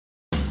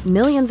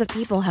Millions of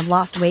people have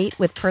lost weight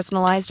with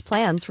personalized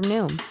plans from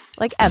Noom.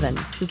 Like Evan,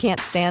 who can't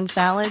stand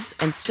salads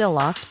and still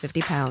lost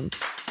 50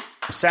 pounds.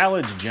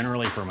 Salads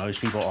generally for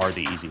most people are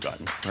the easy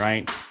button,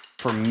 right?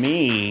 For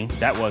me,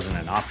 that wasn't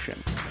an option.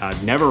 I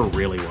never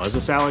really was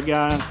a salad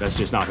guy. That's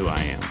just not who I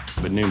am.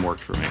 But Noom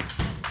worked for me.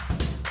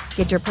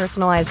 Get your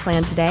personalized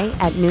plan today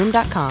at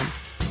Noom.com.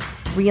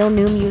 Real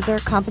Noom user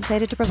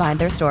compensated to provide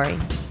their story.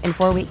 In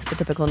 4 weeks, the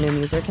typical Noom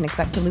user can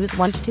expect to lose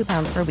 1 to 2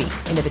 pounds per week.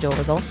 Individual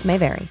results may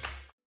vary.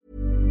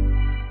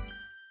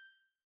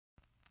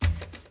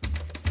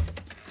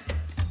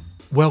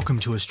 Welcome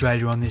to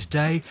Australia on this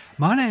day.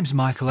 My name's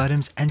Michael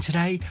Adams, and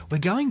today we're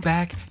going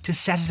back to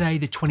Saturday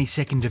the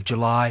 22nd of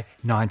July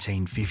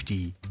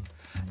 1950.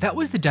 That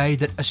was the day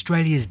that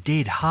Australia's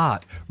dead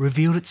heart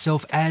revealed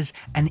itself as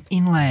an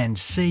inland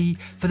sea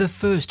for the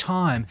first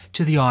time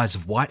to the eyes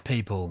of white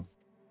people.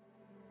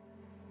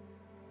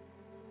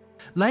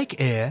 Lake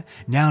Eyre,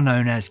 now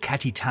known as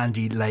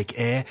Katitandi Lake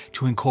Eyre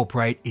to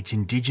incorporate its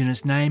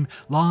indigenous name,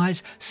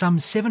 lies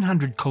some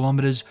 700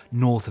 kilometres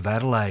north of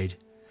Adelaide.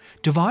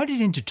 Divided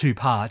into two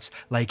parts,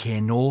 Lake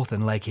Eyre North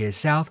and Lake Eyre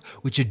South,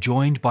 which are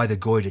joined by the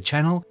Goyder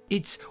Channel,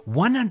 it's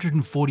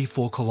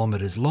 144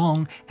 kilometres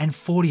long and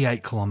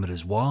 48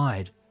 kilometres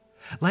wide.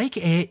 Lake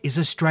Eyre is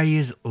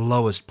Australia's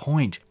lowest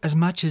point, as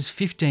much as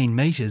 15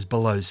 metres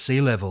below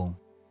sea level.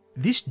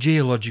 This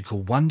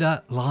geological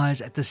wonder lies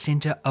at the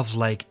centre of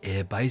Lake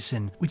Eyre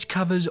Basin, which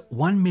covers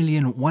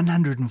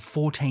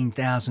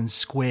 1,114,000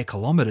 square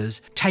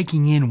kilometres,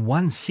 taking in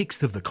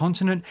 1/6 of the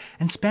continent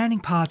and spanning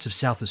parts of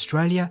South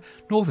Australia,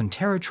 Northern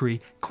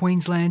Territory,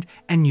 Queensland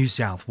and New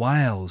South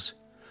Wales.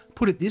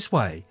 Put it this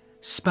way,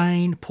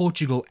 Spain,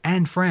 Portugal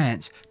and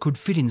France could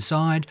fit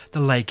inside the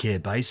Lake Eyre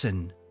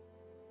Basin.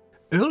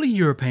 Early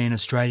European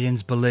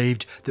Australians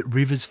believed that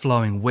rivers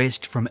flowing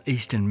west from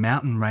eastern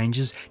mountain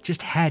ranges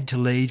just had to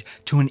lead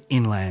to an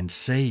inland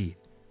sea.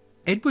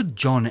 Edward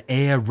John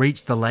Eyre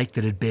reached the lake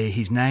that had bear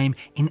his name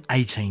in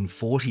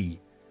 1840.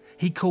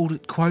 He called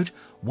it, quote,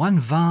 one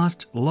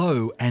vast,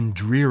 low and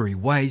dreary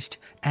waste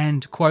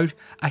and, quote,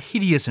 a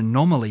hideous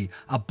anomaly,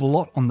 a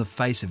blot on the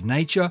face of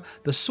nature,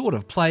 the sort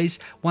of place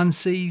one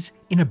sees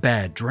in a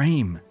bad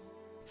dream.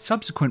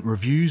 Subsequent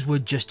reviews were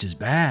just as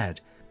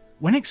bad.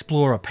 When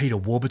explorer Peter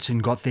Warburton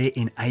got there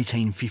in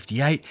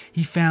 1858,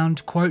 he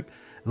found, quote,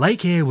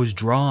 Lake Eyre was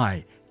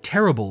dry,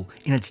 terrible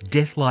in its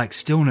death-like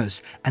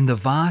stillness and the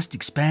vast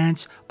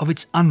expanse of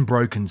its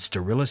unbroken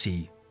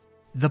sterility.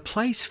 The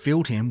place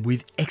filled him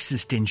with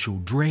existential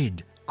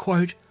dread.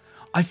 Quote,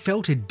 I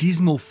felt a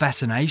dismal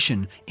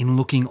fascination in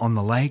looking on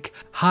the lake,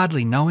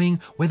 hardly knowing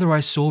whether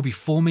I saw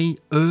before me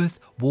earth,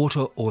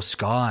 water or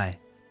sky.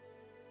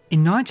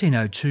 In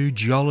 1902,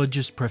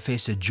 geologist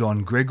Professor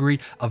John Gregory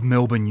of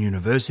Melbourne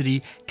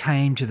University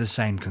came to the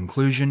same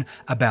conclusion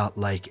about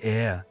Lake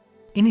Eyre.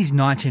 In his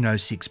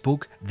 1906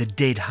 book, The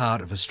Dead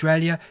Heart of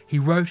Australia, he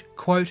wrote,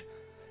 quote,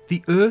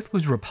 the earth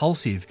was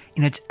repulsive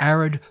in its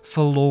arid,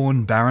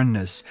 forlorn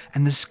barrenness,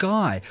 and the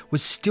sky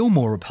was still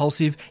more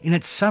repulsive in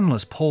its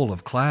sunless pall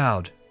of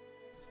cloud.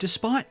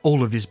 Despite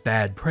all of this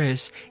bad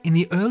press, in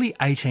the early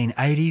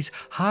 1880s,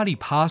 hardy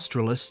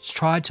pastoralists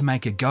tried to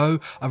make a go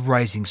of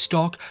raising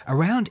stock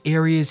around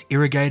areas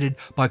irrigated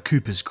by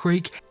Cooper's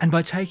Creek and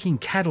by taking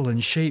cattle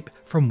and sheep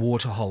from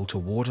waterhole to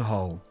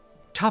waterhole.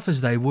 Tough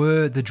as they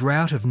were, the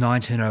drought of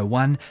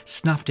 1901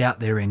 snuffed out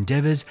their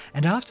endeavours,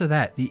 and after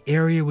that the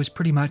area was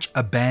pretty much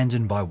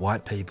abandoned by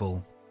white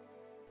people.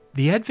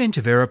 The advent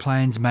of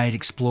aeroplanes made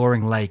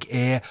exploring Lake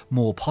Eyre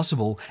more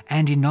possible,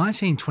 and in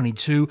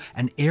 1922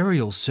 an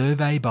aerial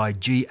survey by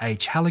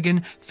G.H.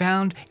 Halligan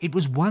found it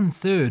was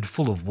 1/3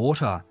 full of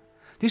water.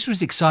 This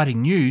was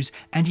exciting news,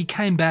 and he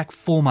came back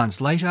 4 months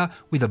later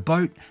with a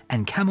boat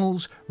and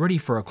camels ready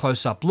for a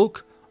close-up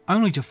look,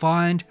 only to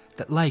find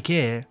that Lake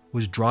Eyre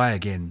was dry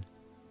again.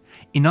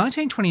 In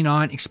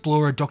 1929,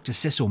 explorer Dr.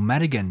 Cecil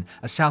Madigan,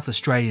 a South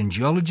Australian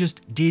geologist,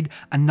 did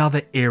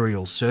another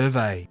aerial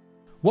survey.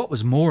 What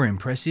was more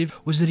impressive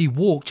was that he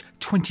walked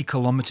 20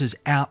 kilometres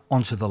out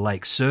onto the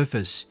lake's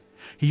surface.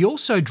 He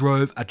also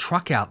drove a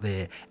truck out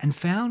there and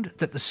found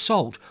that the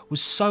salt was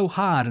so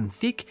hard and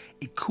thick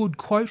it could,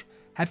 quote,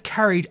 have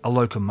carried a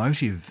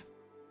locomotive.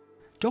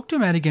 Dr.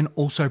 Madigan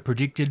also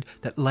predicted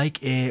that Lake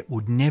Eyre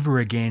would never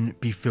again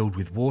be filled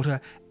with water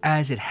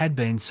as it had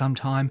been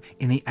sometime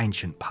in the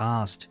ancient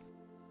past.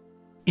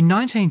 In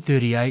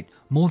 1938,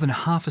 more than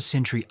half a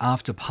century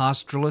after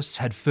pastoralists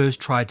had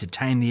first tried to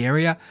tame the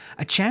area,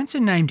 a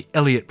chancer named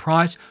Elliot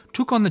Price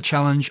took on the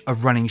challenge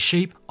of running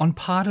sheep on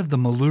part of the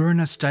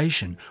Malurina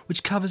Station,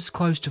 which covers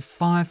close to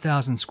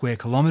 5,000 square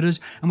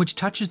kilometres and which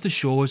touches the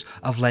shores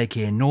of Lake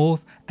Eyre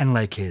North and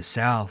Lake Eyre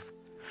South.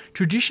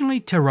 Traditionally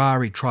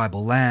Terari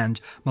tribal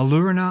land,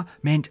 Malurina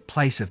meant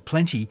place of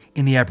plenty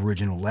in the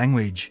Aboriginal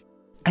language.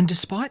 And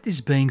despite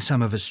this being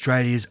some of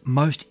Australia's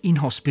most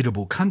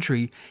inhospitable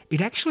country,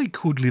 it actually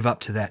could live up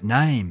to that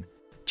name.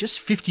 Just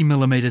 50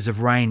 millimetres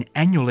of rain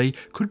annually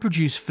could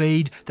produce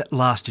feed that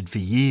lasted for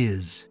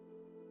years.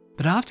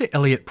 But after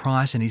Elliot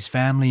Price and his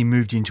family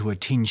moved into a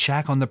tin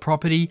shack on the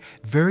property,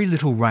 very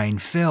little rain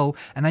fell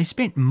and they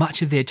spent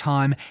much of their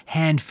time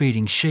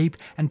hand-feeding sheep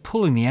and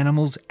pulling the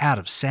animals out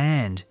of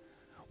sand.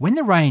 When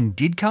the rain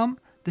did come,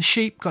 the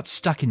sheep got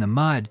stuck in the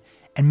mud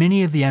and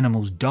many of the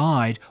animals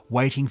died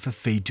waiting for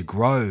feed to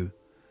grow.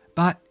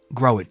 But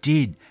grow it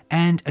did,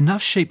 and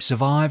enough sheep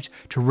survived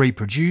to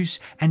reproduce,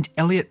 and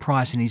Elliot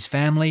Price and his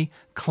family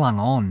clung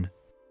on.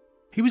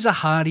 He was a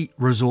hardy,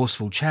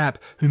 resourceful chap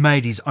who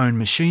made his own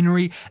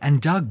machinery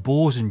and dug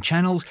bores and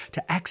channels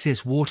to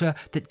access water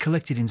that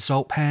collected in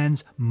salt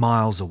pans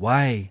miles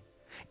away.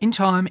 In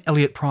time,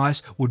 Elliot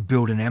Price would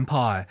build an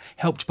empire,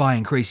 helped by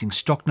increasing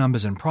stock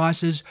numbers and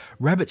prices,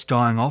 rabbits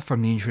dying off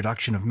from the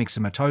introduction of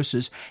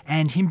myxomatosis,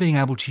 and him being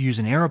able to use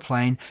an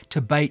aeroplane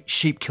to bait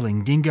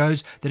sheep-killing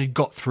dingoes that had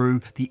got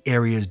through the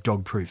area's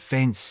dog-proof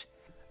fence.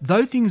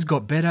 Though things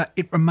got better,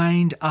 it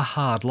remained a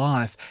hard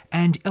life,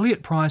 and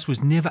Elliot Price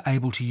was never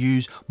able to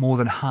use more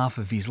than half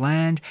of his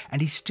land,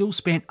 and he still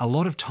spent a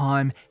lot of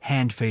time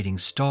hand-feeding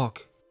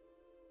stock.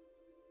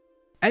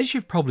 As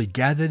you've probably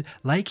gathered,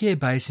 Lake Eyre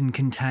Basin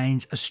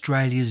contains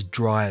Australia's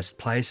driest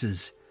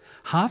places.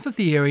 Half of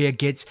the area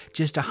gets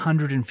just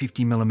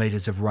 150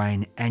 millimetres of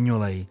rain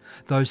annually,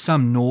 though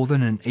some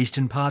northern and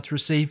eastern parts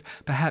receive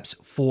perhaps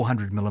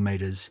 400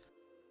 millimetres.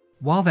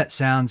 While that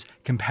sounds,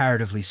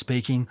 comparatively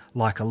speaking,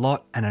 like a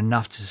lot and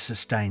enough to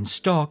sustain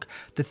stock,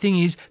 the thing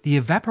is the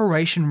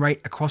evaporation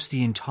rate across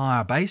the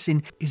entire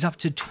basin is up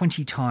to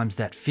 20 times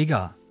that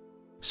figure.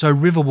 So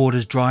river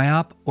waters dry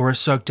up or are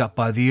soaked up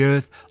by the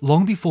earth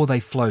long before they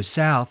flow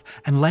south,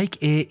 and Lake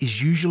Eyre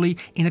is usually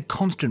in a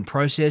constant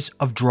process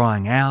of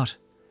drying out.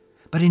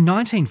 But in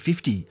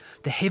 1950,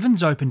 the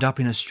heavens opened up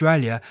in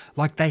Australia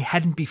like they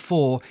hadn't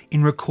before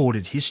in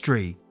recorded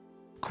history.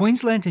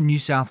 Queensland and New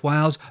South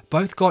Wales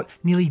both got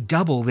nearly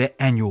double their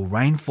annual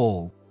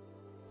rainfall.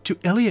 To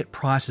Elliot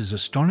Price's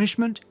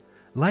astonishment,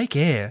 Lake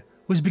Eyre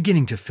was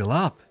beginning to fill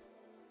up.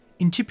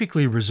 In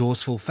typically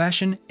resourceful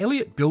fashion,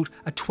 Elliot built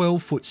a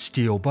 12-foot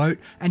steel boat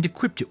and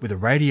equipped it with a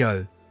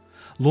radio.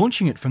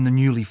 Launching it from the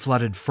newly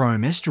flooded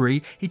Frome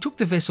estuary, he took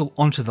the vessel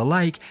onto the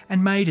lake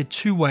and made a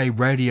two-way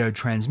radio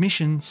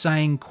transmission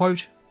saying,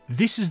 quote,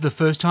 "This is the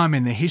first time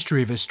in the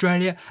history of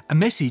Australia a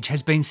message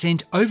has been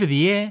sent over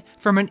the air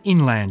from an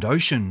inland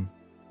ocean."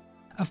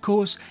 Of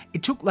course,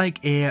 it took Lake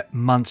Eyre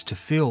months to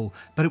fill,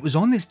 but it was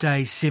on this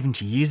day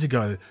 70 years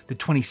ago, the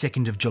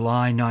 22nd of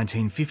July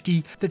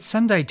 1950, that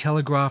Sunday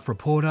Telegraph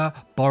reporter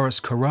Boris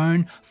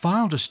Carone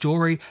filed a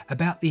story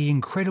about the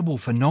incredible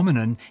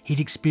phenomenon he'd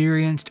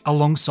experienced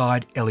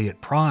alongside Elliot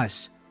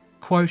Price.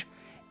 Quote,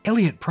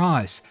 "Elliot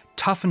Price,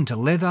 toughened to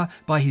leather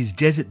by his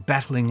desert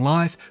battling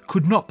life,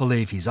 could not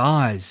believe his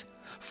eyes.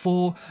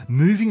 For,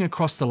 moving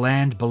across the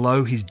land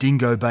below his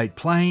dingo bait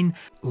plain,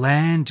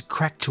 land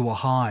cracked to a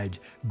hide,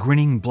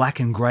 grinning black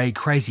and grey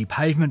crazy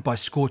pavement by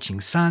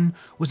scorching sun,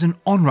 was an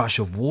onrush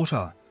of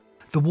water.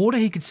 The water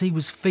he could see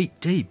was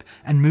feet deep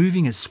and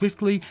moving as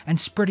swiftly and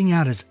spreading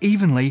out as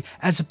evenly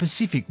as a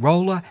Pacific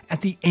roller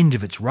at the end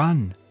of its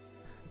run.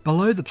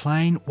 Below the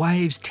plain,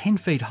 waves 10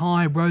 feet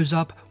high rose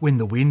up when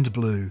the wind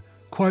blew.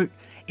 Quote,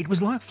 it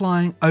was like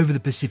flying over the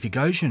Pacific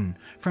Ocean.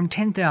 From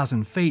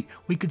 10,000 feet,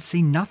 we could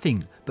see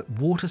nothing but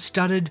water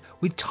studded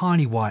with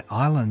tiny white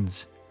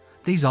islands.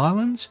 These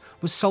islands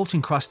were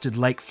salt-encrusted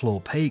lake floor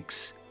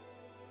peaks."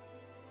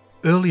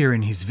 Earlier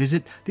in his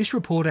visit, this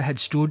reporter had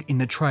stood in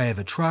the tray of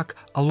a truck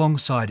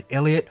alongside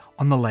Elliot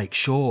on the lake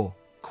shore.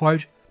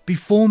 Quote,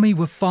 "Before me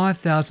were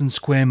 5,000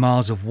 square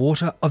miles of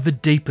water of the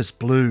deepest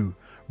blue.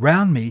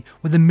 Round me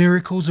were the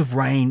miracles of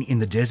rain in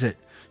the desert.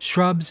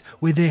 Shrubs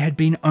where there had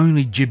been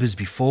only gibbers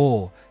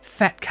before,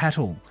 fat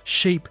cattle,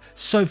 sheep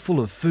so full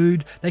of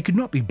food they could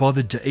not be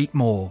bothered to eat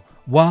more,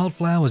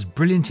 wildflowers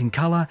brilliant in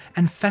colour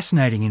and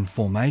fascinating in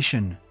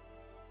formation."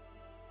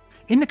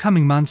 In the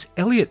coming months,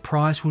 Elliot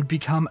Price would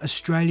become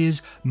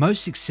Australia's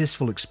most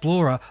successful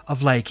explorer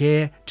of Lake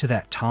Eyre to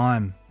that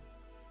time.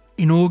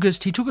 In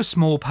August, he took a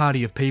small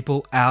party of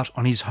people out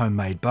on his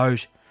homemade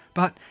boat.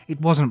 But it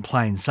wasn't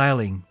plain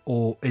sailing,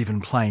 or even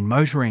plain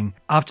motoring,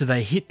 after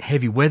they hit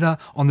heavy weather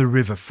on the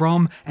River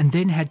Frome and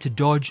then had to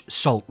dodge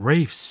salt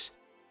reefs.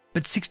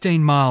 But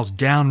 16 miles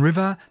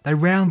downriver, they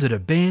rounded a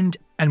bend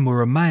and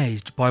were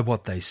amazed by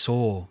what they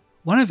saw.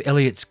 One of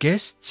Elliot's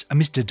guests, a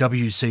Mr.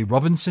 W.C.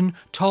 Robinson,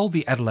 told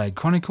the Adelaide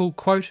Chronicle,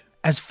 quote,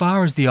 "As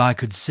far as the eye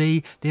could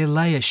see, there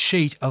lay a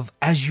sheet of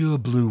azure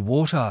blue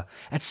water.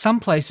 At some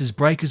places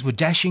breakers were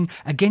dashing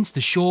against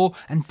the shore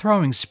and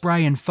throwing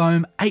spray and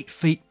foam 8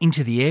 feet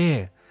into the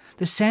air.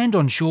 The sand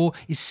on shore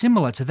is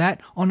similar to that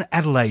on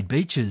Adelaide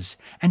beaches,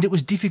 and it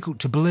was difficult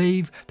to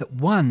believe that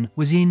one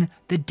was in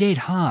the dead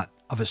heart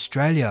of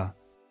Australia."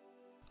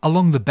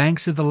 Along the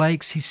banks of the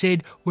lakes, he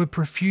said, were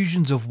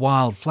profusions of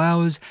wild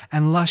flowers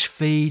and lush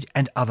feed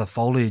and other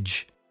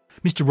foliage.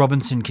 Mr.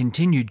 Robinson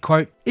continued,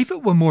 quote, "If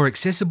it were more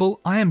accessible,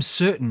 I am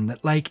certain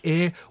that Lake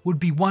Eyre would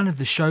be one of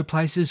the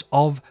showplaces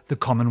of the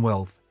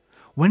Commonwealth.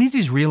 When it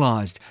is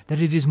realised that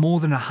it is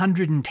more than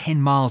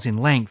 110 miles in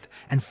length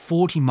and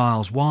 40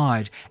 miles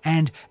wide,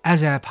 and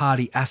as our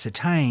party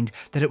ascertained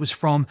that it was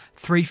from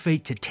 3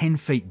 feet to 10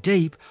 feet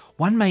deep,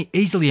 one may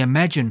easily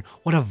imagine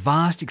what a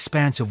vast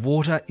expanse of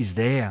water is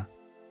there.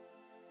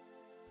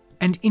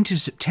 And into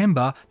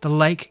September, the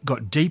lake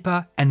got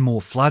deeper and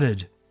more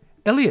flooded.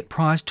 Elliot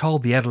Price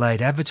told the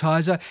Adelaide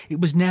Advertiser it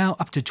was now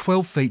up to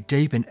 12 feet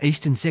deep in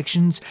eastern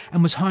sections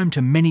and was home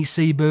to many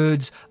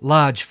seabirds,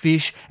 large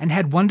fish, and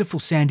had wonderful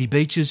sandy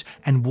beaches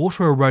and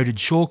water-eroded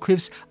shore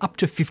cliffs up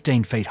to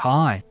 15 feet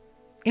high.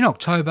 In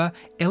October,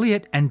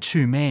 Elliot and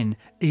two men,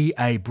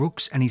 E.A.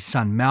 Brooks and his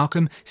son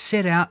Malcolm,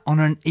 set out on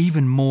an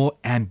even more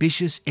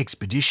ambitious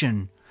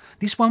expedition.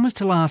 This one was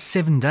to last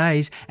 7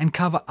 days and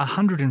cover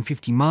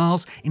 150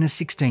 miles in a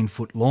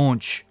 16-foot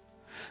launch.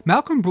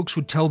 Malcolm Brooks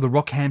would tell the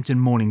Rockhampton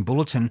Morning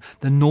Bulletin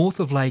the north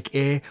of Lake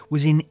Eyre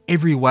was in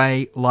every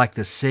way like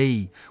the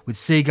sea, with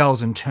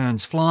seagulls and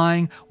terns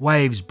flying,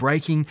 waves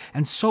breaking,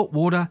 and salt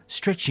water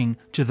stretching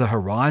to the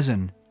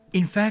horizon.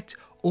 In fact,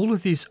 all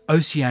of this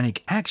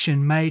oceanic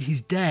action made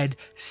his dad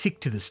sick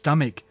to the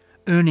stomach,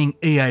 earning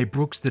E.A.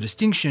 Brooks the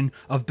distinction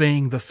of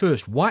being the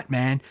first white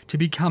man to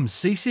become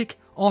seasick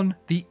on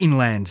the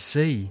inland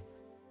sea.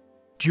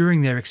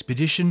 During their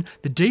expedition,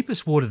 the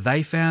deepest water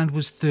they found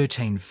was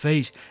 13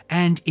 feet,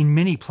 and in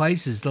many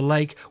places the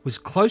lake was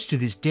close to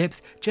this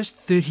depth, just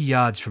 30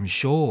 yards from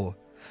shore.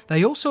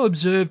 They also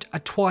observed a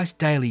twice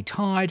daily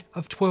tide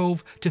of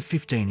 12 to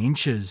 15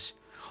 inches.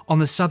 On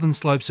the southern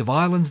slopes of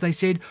islands, they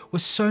said, were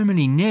so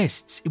many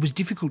nests it was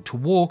difficult to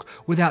walk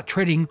without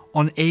treading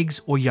on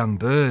eggs or young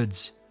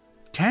birds.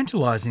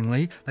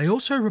 Tantalisingly, they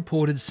also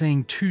reported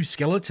seeing 2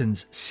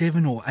 skeletons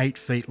 7 or 8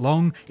 feet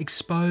long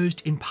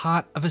exposed in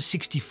part of a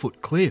 60-foot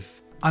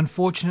cliff.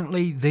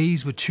 Unfortunately,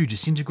 these were too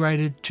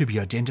disintegrated to be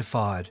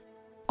identified.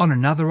 On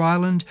another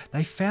island,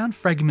 they found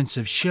fragments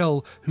of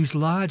shell whose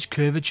large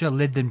curvature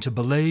led them to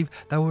believe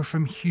they were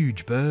from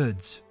huge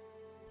birds.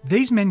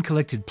 These men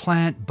collected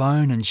plant,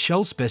 bone and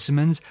shell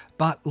specimens,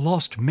 but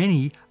lost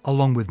many,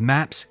 along with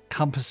maps,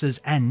 compasses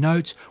and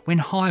notes, when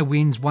high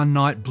winds one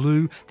night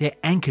blew their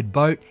anchored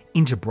boat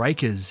into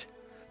breakers.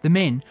 The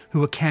men who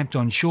were camped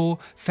on shore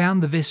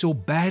found the vessel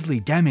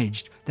badly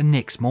damaged the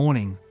next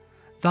morning.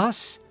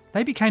 Thus,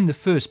 they became the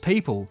first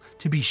people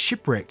to be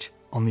shipwrecked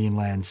on the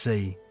inland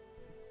sea.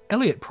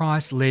 Elliot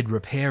Price led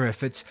repair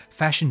efforts,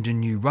 fashioned a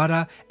new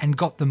rudder and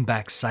got them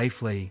back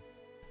safely.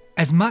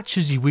 As much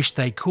as he wished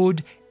they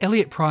could,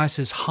 Elliot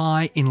Price's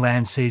high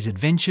inland seas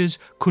adventures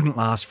couldn't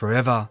last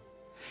forever.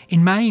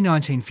 In May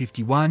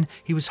 1951,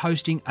 he was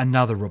hosting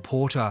another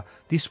reporter,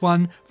 this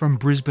one from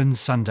Brisbane's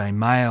Sunday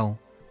Mail.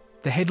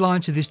 The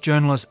headline to this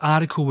journalist's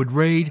article would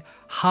read,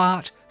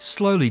 "Heart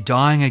slowly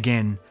dying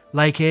again,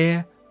 Lake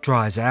Eyre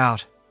dries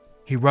out."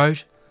 He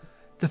wrote,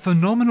 "The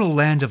phenomenal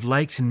land of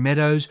lakes and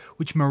meadows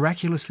which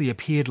miraculously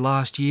appeared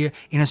last year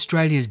in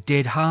Australia's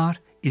dead heart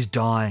is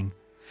dying.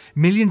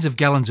 Millions of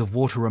gallons of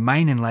water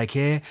remain in Lake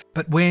Eyre,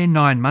 but where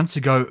 9 months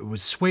ago it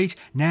was sweet,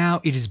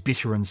 now it is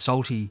bitter and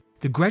salty.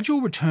 The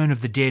gradual return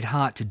of the dead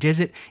heart to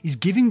desert is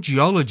giving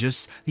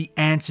geologists the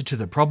answer to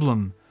the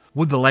problem.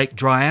 Would the lake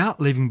dry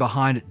out, leaving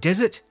behind it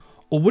desert?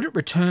 Or would it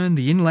return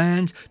the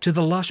inland to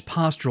the lush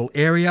pastoral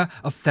area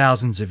of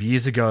thousands of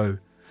years ago?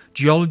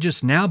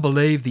 Geologists now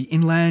believe the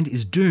inland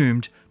is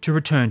doomed to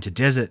return to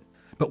desert,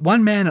 but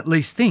one man at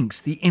least thinks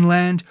the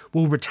inland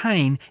will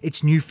retain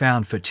its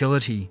newfound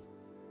fertility."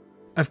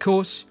 Of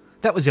course,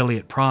 that was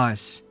Elliot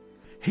Price.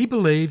 He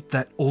believed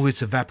that all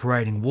this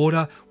evaporating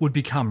water would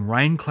become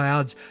rain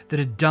clouds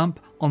that'd dump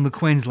on the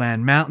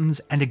Queensland mountains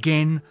and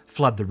again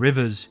flood the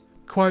rivers.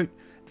 Quote,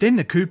 "Then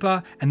the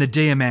Cooper and the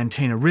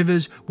Diamantina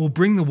rivers will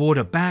bring the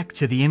water back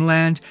to the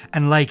inland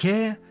and Lake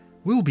Eyre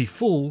will be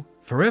full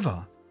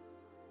forever."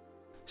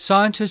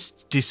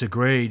 Scientists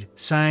disagreed,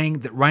 saying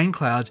that rain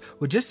clouds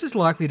were just as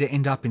likely to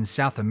end up in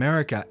South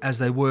America as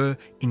they were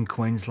in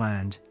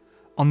Queensland.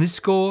 On this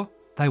score,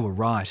 they were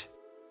right.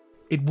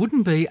 It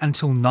wouldn't be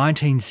until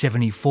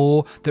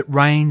 1974 that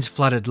rains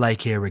flooded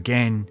Lake Eyre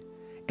again.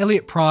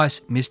 Elliot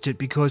Price missed it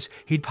because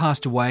he'd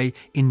passed away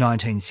in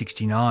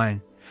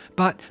 1969.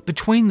 But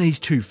between these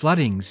two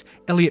floodings,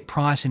 Elliot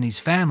Price and his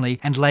family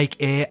and Lake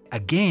Eyre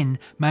again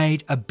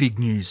made a big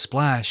news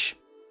splash.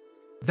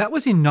 That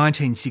was in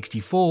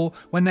 1964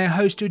 when they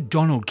hosted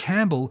Donald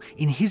Campbell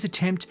in his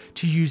attempt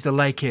to use the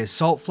Lake Eyre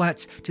salt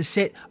flats to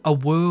set a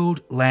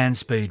world land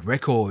speed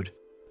record.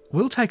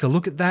 We'll take a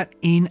look at that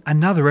in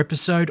another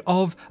episode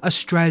of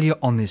Australia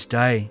on This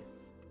Day.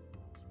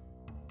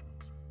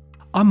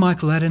 I'm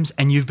Michael Adams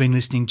and you've been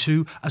listening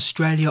to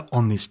Australia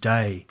on This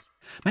Day.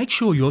 Make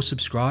sure you're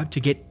subscribed to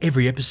get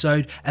every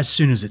episode as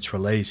soon as it's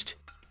released.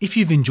 If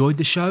you've enjoyed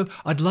the show,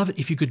 I'd love it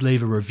if you could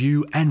leave a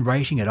review and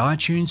rating at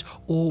iTunes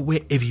or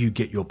wherever you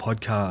get your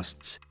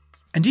podcasts.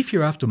 And if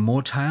you're after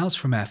more tales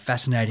from our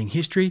fascinating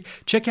history,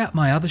 check out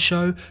my other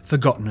show,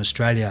 Forgotten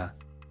Australia.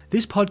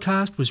 This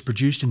podcast was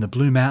produced in the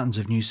Blue Mountains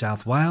of New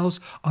South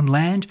Wales on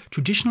land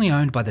traditionally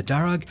owned by the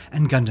Darug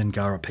and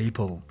Gundungurra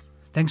people.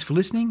 Thanks for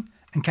listening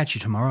and catch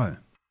you tomorrow.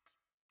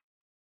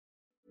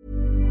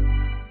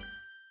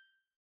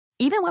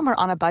 Even when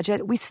we're on a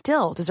budget, we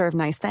still deserve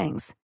nice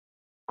things.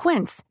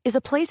 Quince is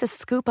a place to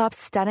scoop up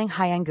stunning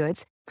high-end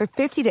goods for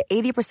 50 to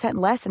 80%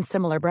 less than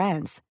similar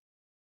brands.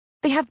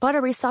 They have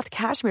buttery soft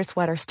cashmere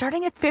sweaters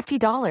starting at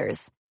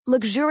 $50,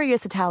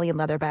 luxurious Italian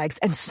leather bags,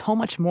 and so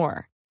much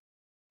more.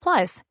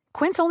 Plus,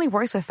 Quince only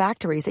works with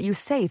factories that use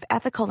safe,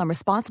 ethical, and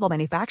responsible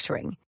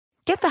manufacturing.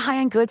 Get the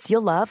high-end goods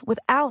you'll love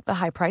without the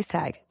high price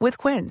tag with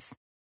Quince.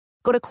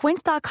 Go to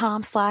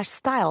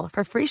quince.com/style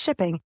for free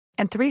shipping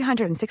and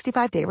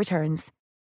 365-day returns.